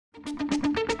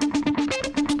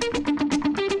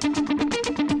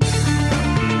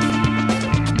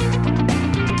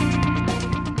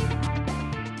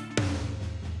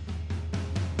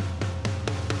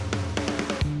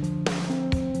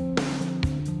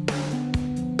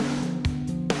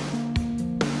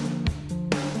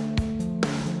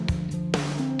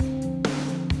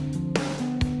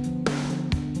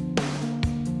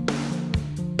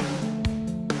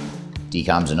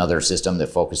Deacom's another system that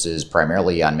focuses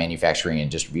primarily on manufacturing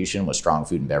and distribution with strong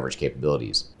food and beverage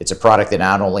capabilities. It's a product that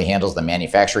not only handles the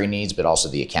manufacturing needs, but also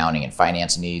the accounting and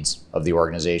finance needs of the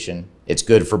organization. It's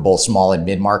good for both small and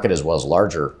mid-market as well as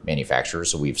larger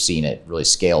manufacturers, so we've seen it really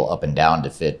scale up and down to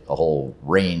fit a whole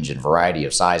range and variety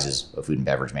of sizes of food and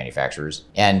beverage manufacturers.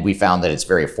 And we found that it's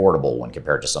very affordable when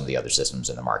compared to some of the other systems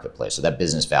in the marketplace. So that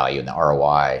business value and the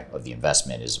ROI of the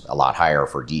investment is a lot higher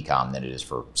for Deacom than it is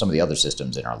for some of the other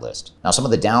systems in our list. Now, some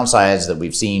of the downsides that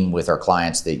we've seen with our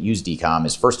clients that use Deacom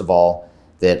is, first of all,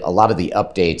 that a lot of the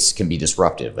updates can be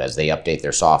disruptive. As they update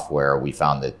their software, we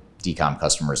found that Deacom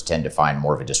customers tend to find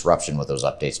more of a disruption with those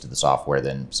updates to the software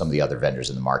than some of the other vendors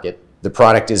in the market. The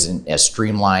product isn't as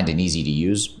streamlined and easy to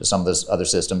use as some of those other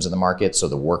systems in the market, so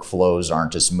the workflows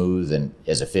aren't as smooth and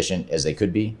as efficient as they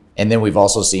could be. And then we've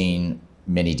also seen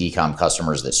many Deacom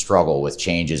customers that struggle with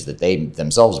changes that they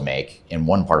themselves make in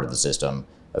one part of the system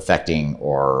affecting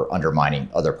or undermining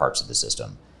other parts of the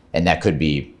system. And that could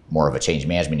be more of a change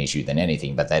management issue than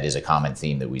anything, but that is a common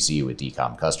theme that we see with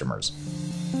Deacom customers.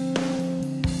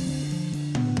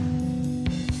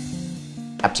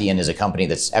 Aptean is a company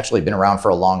that's actually been around for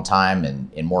a long time,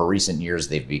 and in more recent years,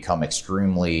 they've become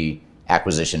extremely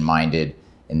acquisition-minded,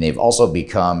 and they've also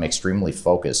become extremely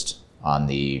focused on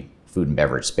the food and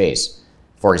beverage space.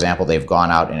 For example, they've gone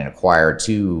out and acquired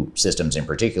two systems in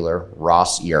particular,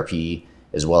 Ross ERP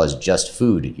as well as Just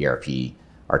Food ERP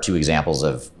are two examples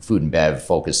of food and bev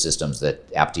focused systems that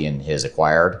Aptean has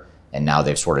acquired, and now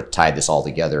they've sort of tied this all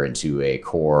together into a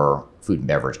core food and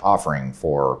beverage offering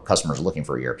for customers looking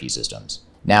for ERP systems.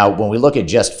 Now, when we look at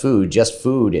Just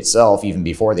Food itself, even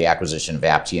before the acquisition of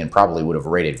Aptean, probably would have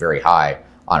rated very high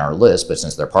on our list, but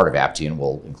since they're part of Aptean,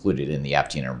 we'll include it in the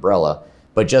Aptean umbrella.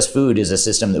 But Just Food is a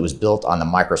system that was built on the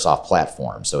Microsoft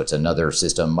platform. So it's another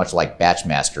system, much like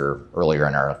Batchmaster earlier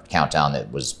in our countdown,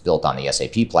 that was built on the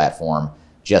SAP platform.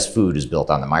 Just Food is built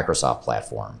on the Microsoft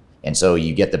platform. And so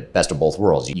you get the best of both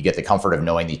worlds. You get the comfort of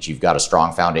knowing that you've got a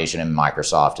strong foundation in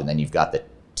Microsoft, and then you've got the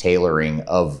tailoring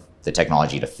of the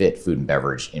technology to fit food and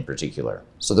beverage in particular.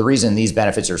 So the reason these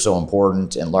benefits are so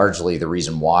important, and largely the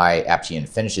reason why Aptean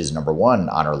finishes #1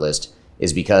 on our list,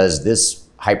 is because this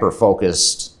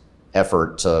hyper-focused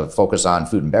effort to focus on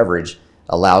food and beverage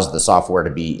allows the software to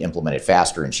be implemented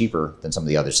faster and cheaper than some of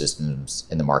the other systems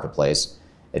in the marketplace.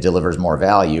 It delivers more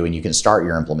value, and you can start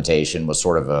your implementation with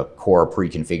sort of a core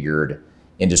pre-configured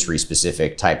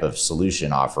industry-specific type of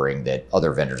solution offering that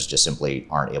other vendors just simply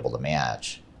aren't able to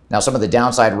match. Now, some of the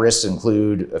downside risks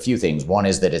include a few things. One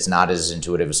is that it's not as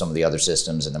intuitive as some of the other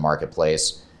systems in the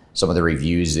marketplace. Some of the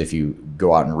reviews, if you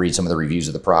go out and read some of the reviews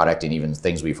of the product, and even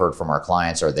things we've heard from our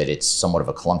clients, are that it's somewhat of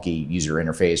a clunky user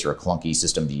interface or a clunky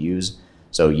system to use.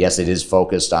 So yes, it is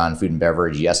focused on food and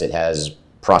beverage. Yes, it has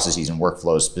processes and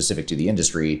workflows specific to the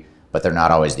industry, but they're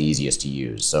not always the easiest to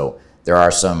use. So there are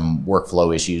some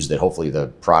workflow issues that hopefully the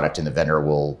product and the vendor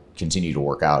will continue to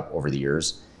work out over the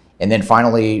years. And then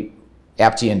finally,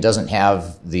 Aptean doesn't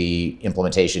have the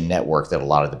implementation network that a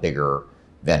lot of the bigger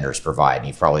vendors provide. And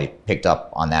you've probably picked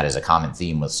up on that as a common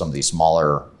theme with some of these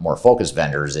smaller, more focused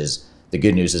vendors. Is the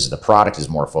good news is the product is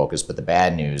more focused, but the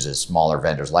bad news is smaller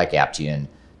vendors like Aptean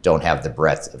don't have the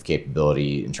breadth of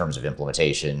capability in terms of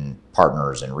implementation,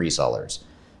 partners, and resellers.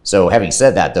 So having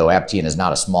said that, though, Aptean is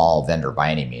not a small vendor by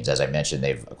any means. As I mentioned,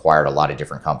 they've acquired a lot of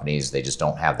different companies. They just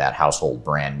don't have that household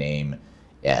brand name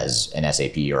as an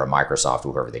SAP or a Microsoft,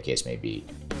 whoever the case may be.